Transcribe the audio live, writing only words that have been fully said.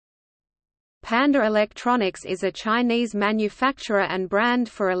Panda Electronics is a Chinese manufacturer and brand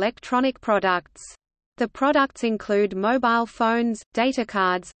for electronic products. The products include mobile phones,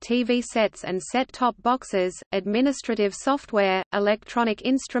 datacards, TV sets and set-top boxes, administrative software, electronic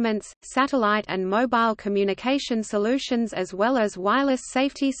instruments, satellite and mobile communication solutions as well as wireless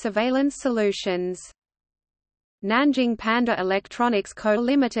safety surveillance solutions. Nanjing Panda Electronics Co.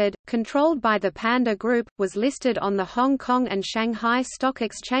 Limited, controlled by the Panda Group, was listed on the Hong Kong and Shanghai stock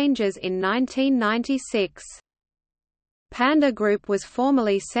exchanges in 1996. Panda Group was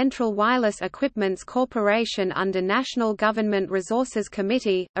formerly Central Wireless Equipments Corporation under National Government Resources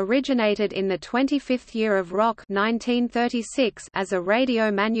Committee, originated in the 25th year of ROC 1936 as a radio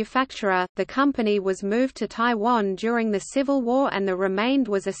manufacturer. The company was moved to Taiwan during the Civil War and the remained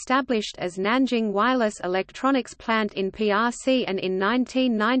was established as Nanjing Wireless Electronics Plant in PRC and in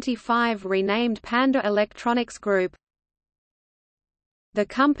 1995 renamed Panda Electronics Group. The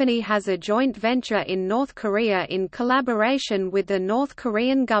company has a joint venture in North Korea in collaboration with the North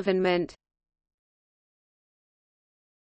Korean government.